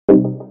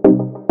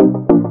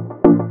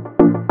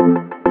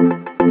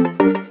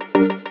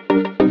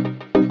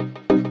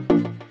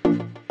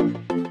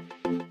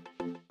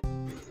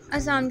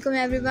अस्सलाम वालेकुम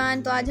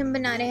एवरीवन। तो आज हम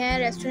बना रहे हैं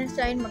रेस्टोरेंट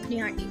स्टाइल मखनी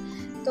हांडी।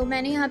 तो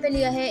मैंने यहाँ पे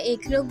लिया है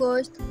 1 किलो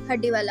गोश्त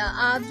हड्डी वाला।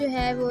 आप जो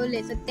है वो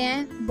ले सकते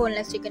हैं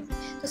बोनलेस चिकन।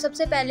 तो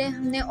सबसे पहले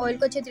हमने ऑयल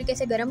को अच्छे तरीके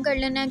से गर्म कर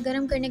लेना है।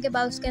 गर्म करने के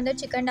बाद उसके अंदर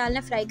चिकन डालना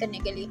है फ्राई करने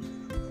के लिए।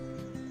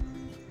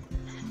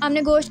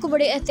 आपने गोश्त को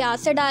बड़े एहतियात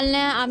से डालना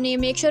है। आपने ये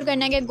मेक श्योर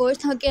करना है कि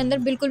गोश्त के अंदर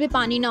बिल्कुल भी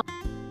पानी ना हो।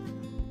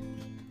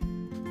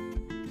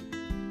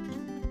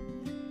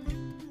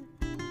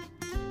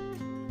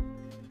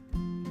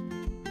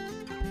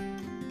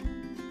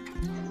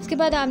 उसके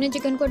बाद आपने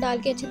चिकन को डाल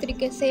के अच्छे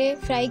तरीके से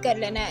फ्राई कर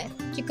लेना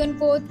है। चिकन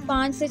को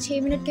 5 से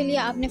 6 मिनट के लिए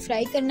आपने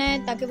फ्राई करना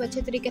है ताकि वो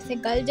अच्छे तरीके से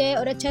गल जाए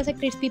और अच्छा सा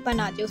क्रिस्पीपन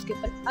आ जाए उसके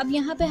ऊपर। अब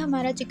यहाँ पे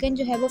हमारा चिकन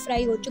जो है वो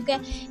फ्राई हो चुका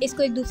है।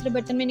 इसको एक दूसरे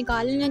बर्तन में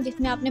निकाल लेना है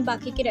जिसमें आपने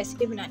बाकी की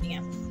रेसिपी बनानी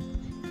है।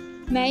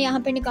 मैं यहाँ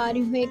पे निकाल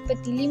रही हूँ एक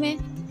पतीली में।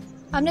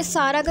 आपने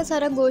सारा का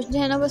सारा गोश्त जो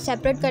है ना वो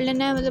सेपरेट कर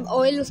लेना है, मतलब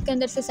ऑयल उसके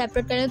अंदर से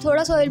सेपरेट कर लेना है।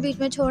 थोड़ा सा ऑयल बीच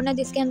में छोड़ना है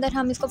जिसके अंदर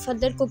हम इसको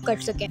फर्दर कुक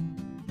कर सकें।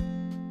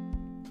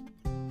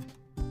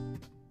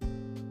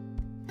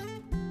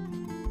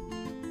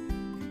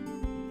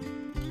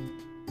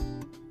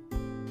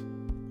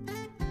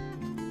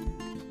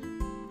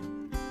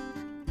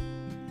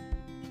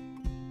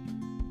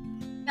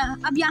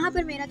 अब यहाँ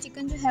पर मेरा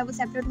चिकन जो है वो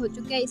सेपरेट हो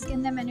चुका है। इसके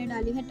अंदर मैंने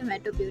डाली है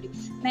टमाटो प्यूरी।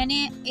 मैंने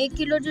 1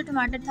 किलो जो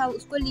टमाटर था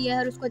उसको लिया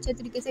है और उसको अच्छे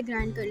तरीके से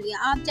ग्राइंड कर लिया।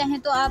 आप चाहें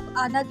तो आप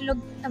आधा किलो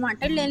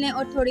टमाटर ले लें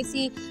और थोड़ी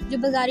सी जो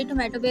बाज़ारी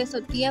टमाटो पेस्ट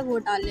होती है वो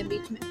डाल लें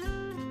बीच में।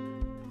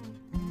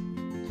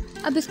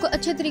 अब इसको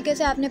अच्छे तरीके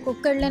से आपने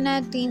कुक कर लेना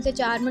है। 3 से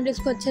 4 मिनट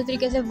इसको अच्छे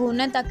तरीके से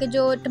भूनना है ताकि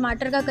जो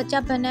टमाटर का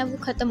कच्चापन है वो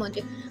ख़त्म हो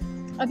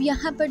जाए। अब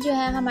यहाँ पर जो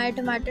है हमारे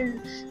टमाटर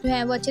जो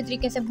है वो अच्छे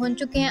तरीके से भून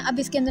चुके हैं। अब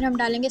इसके अंदर हम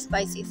डालेंगे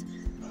स्पाइसेस।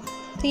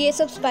 तो ये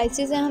सब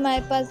स्पाइसेस हैं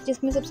हमारे पास,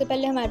 जिसमें सबसे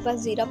पहले हमारे पास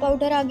ज़ीरा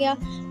पाउडर आ गया,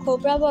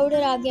 खोपरा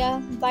पाउडर आ गया,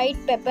 वाइट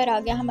पेपर आ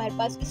गया हमारे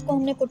पास। इसको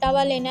हमने कुटा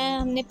हुआ लेना है,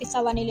 हमने पिसा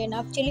हुआ नहीं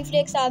लेना। चिली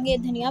फ्लेक्स आ गया,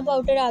 धनिया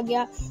पाउडर आ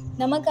गया,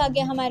 नमक आ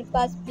गया हमारे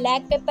पास,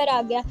 ब्लैक पेपर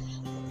आ गया,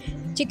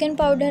 चिकन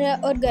पाउडर है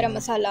और गरम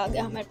मसाला आ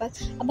गया हमारे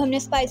पास। अब हमने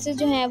स्पाइसेस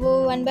जो हैं वो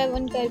 1 बाय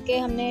 1 करके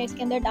हमने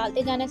इसके अंदर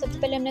डालते जाना है। सबसे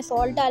पहले हमने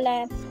सॉल्ट डाला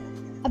है।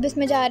 अब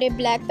इसमें जा रहे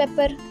ब्लैक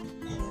पेपर।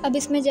 अब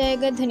इसमें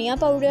जाएगा धनिया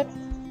पाउडर।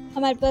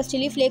 हमारे पास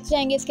चिली फ्लेक्स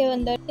जाएंगे इसके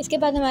अंदर। इसके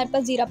बाद हमारे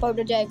पास ज़ीरा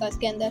पाउडर जाएगा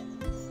इसके अंदर।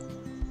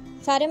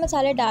 सारे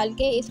मसाले डाल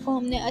के इसको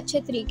हमने अच्छे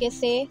तरीके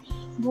से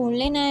भून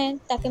लेना है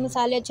ताकि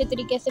मसाले अच्छे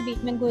तरीके से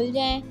बीच में घुल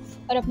जाएं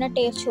और अपना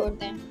टेस्ट छोड़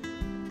दें।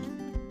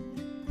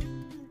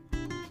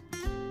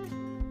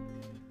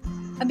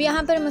 अब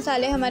यहाँ पर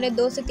मसाले हमारे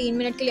 2 से 3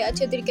 मिनट के लिए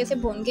अच्छे तरीके से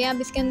भून गए।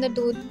 अब इसके अंदर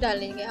दूध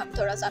डालेंगे हम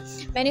थोड़ा सा।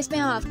 मैंने इसमें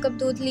हाफ़ कप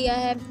दूध लिया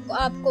है।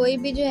 आप कोई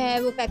भी जो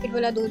है वो पैकेट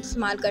वाला दूध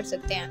इस्तेमाल कर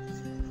सकते हैं।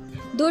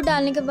 दूध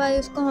डालने के बाद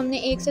इसको हमने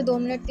 1 से 2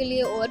 मिनट के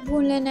लिए और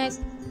भून लेना है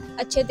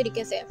अच्छे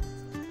तरीके से।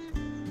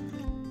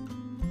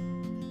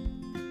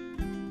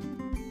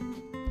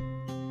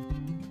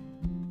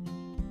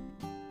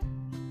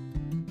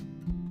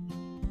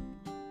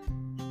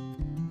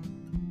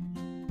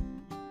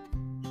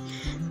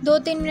 दो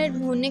 3 मिनट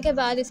भूनने के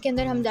बाद इसके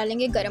अंदर हम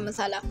डालेंगे गरम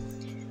मसाला।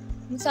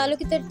 मसालों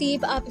की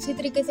तरतीब आप इसी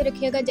तरीके से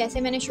रखिएगा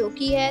जैसे मैंने शो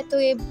की है, तो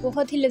ये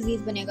बहुत ही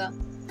लजीज बनेगा।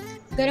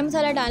 गरम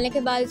मसाला डालने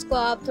के बाद इसको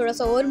आप थोड़ा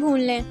सा और भून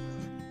लें।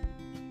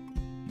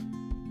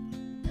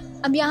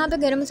 अब यहाँ पे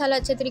गरम मसाला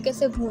अच्छे तरीके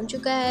से भून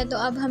चुका है, तो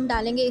अब हम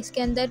डालेंगे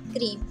इसके अंदर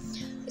क्रीम।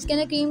 इसके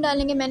अंदर क्रीम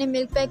डालेंगे। मैंने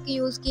मिल्क पैक की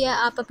यूज़ किया।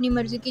 आप अपनी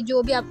मर्ज़ी की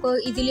जो भी आपको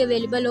इजीली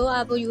अवेलेबल हो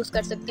आप वो यूज़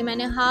कर सकते हैं।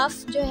 मैंने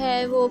हाफ़ जो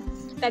है वो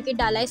पैकेट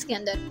डाला है इसके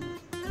अंदर।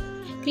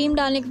 क्रीम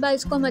डालने के बाद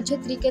इसको हम अच्छे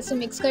तरीके से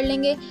मिक्स कर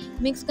लेंगे।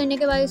 मिक्स करने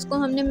के बाद इसको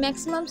हमने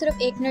मैक्सिमम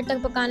सिर्फ 1 मिनट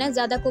तक पकाना है,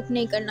 ज़्यादा कुक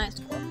नहीं करना है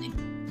इसको हमने।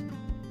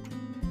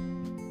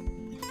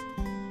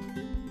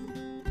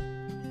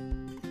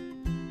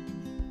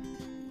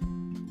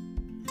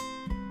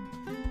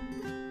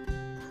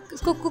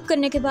 इसको कुक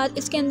करने के बाद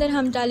इसके अंदर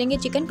हम डालेंगे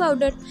चिकन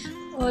पाउडर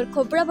और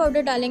खोपरा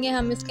पाउडर डालेंगे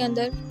हम इसके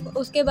अंदर।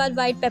 उसके बाद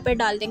वाइट पेपर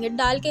डाल देंगे।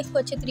 डाल के इसको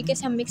अच्छे तरीके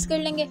से हम मिक्स कर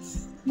लेंगे।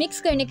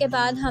 मिक्स करने के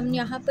बाद हम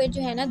यहाँ पर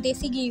जो है ना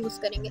देसी घी यूज़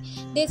करेंगे।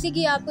 देसी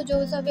घी आपको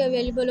जो सा भी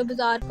अवेलेबल हो,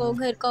 बाज़ार का हो,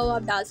 घर का हो,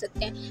 आप डाल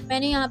सकते हैं।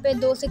 मैंने यहाँ पे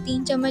 2 से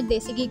 3 चम्मच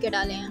देसी घी के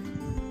डाले हैं।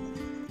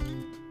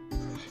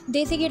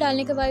 देसी घी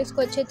डालने के बाद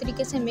इसको अच्छे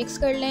तरीके से मिक्स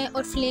कर लें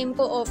और फ्लेम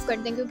को ऑफ़ कर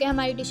दें क्योंकि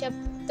हमारी डिश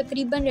अब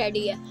तकरीबन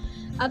रेडी है।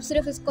 अब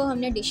सिर्फ इसको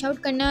हमने डिश आउट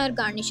करना है और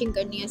गार्निशिंग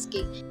करनी है इसकी।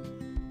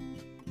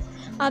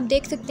 आप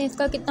देख सकते हैं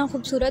इसका कितना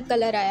खूबसूरत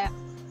कलर आया।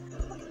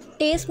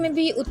 टेस्ट में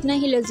भी उतना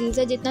ही लजीज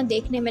है जितना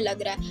देखने में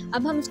लग रहा है।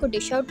 अब हम इसको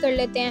डिश आउट कर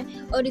लेते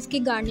हैं और इसकी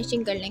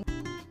गार्निशिंग कर लेंगे।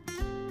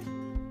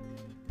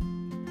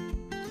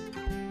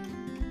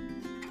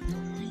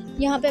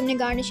 यहाँ पे हमने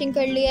गार्निशिंग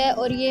कर लिया है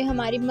और ये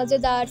हमारी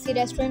मज़ेदार सी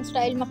रेस्टोरेंट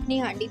स्टाइल मखनी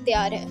हांडी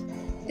तैयार है।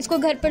 इसको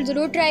घर पर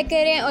ज़रूर ट्राई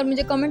करें और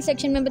मुझे कमेंट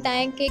सेक्शन में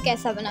बताएं कि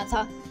कैसा बना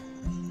था।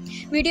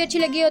 वीडियो अच्छी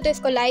लगी हो तो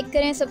इसको लाइक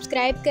करें,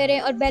 सब्सक्राइब करें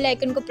और बेल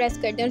आइकन को प्रेस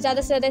कर दें और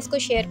ज़्यादा से ज़्यादा इसको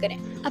शेयर करें।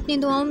 अपनी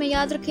दुआओं में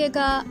याद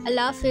रखिएगा।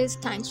 अल्लाह हाफ़िज़।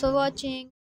 Thanks for watching.